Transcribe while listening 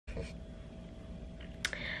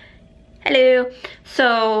Hello.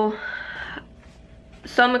 So,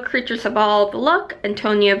 Some Creatures Have All the Luck,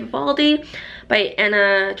 Antonio Vivaldi by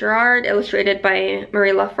Anna Gerard, illustrated by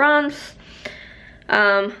Marie LaFrance.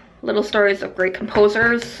 Little stories of great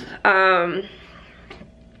composers.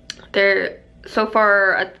 So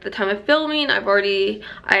far at the time of filming,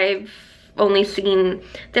 I've only seen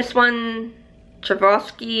this one,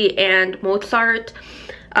 Tchaikovsky and Mozart.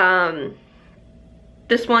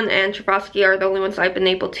 This one and Tchaikovsky are the only ones I've been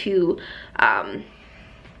able to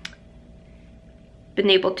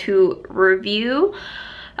review.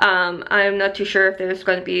 I'm not too sure if there's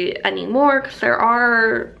going to be any more, because there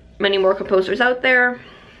are many more composers out there,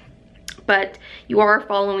 but you are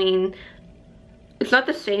following, it's not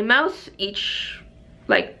the same mouse,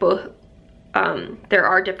 there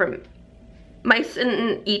are different mice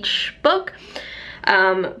in each book,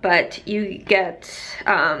 but you get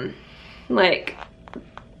like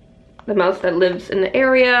the mouse that lives in the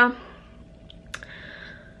area,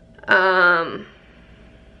 and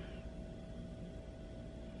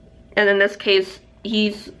in this case,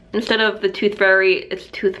 instead of the Tooth Fairy, it's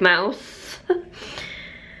Tooth Mouse.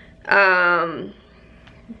 Him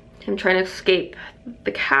trying to escape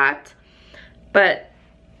the cat, but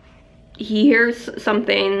he hears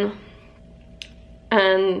something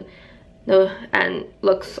and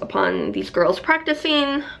looks upon these girls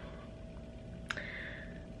practicing,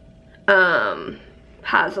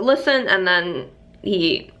 has a listen, and then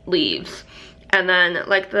he leaves. And then,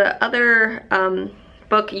 like the other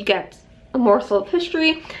book, you get a morsel of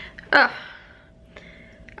history,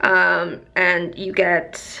 and you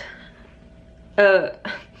get a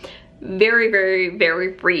very, very, very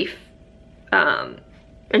brief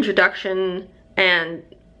introduction and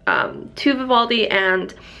to Vivaldi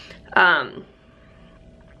and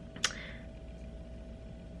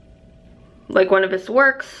like one of his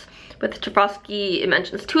works. With Tchaikovsky, it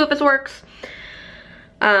mentions two of his works.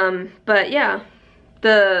 But yeah,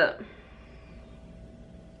 the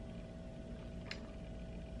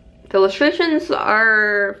illustrations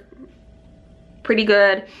are pretty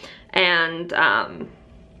good, and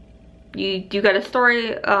you do get a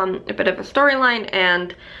story, a bit of a storyline,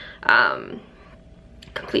 and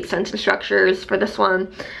complete sentence structures for this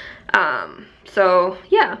one. So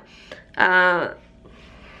yeah,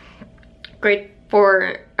 great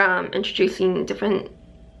for introducing different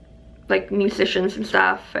like musicians and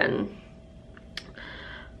stuff, and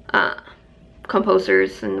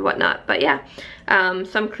composers and whatnot. But yeah,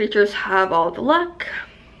 Some Creatures Have All the Luck.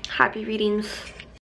 Happy readings.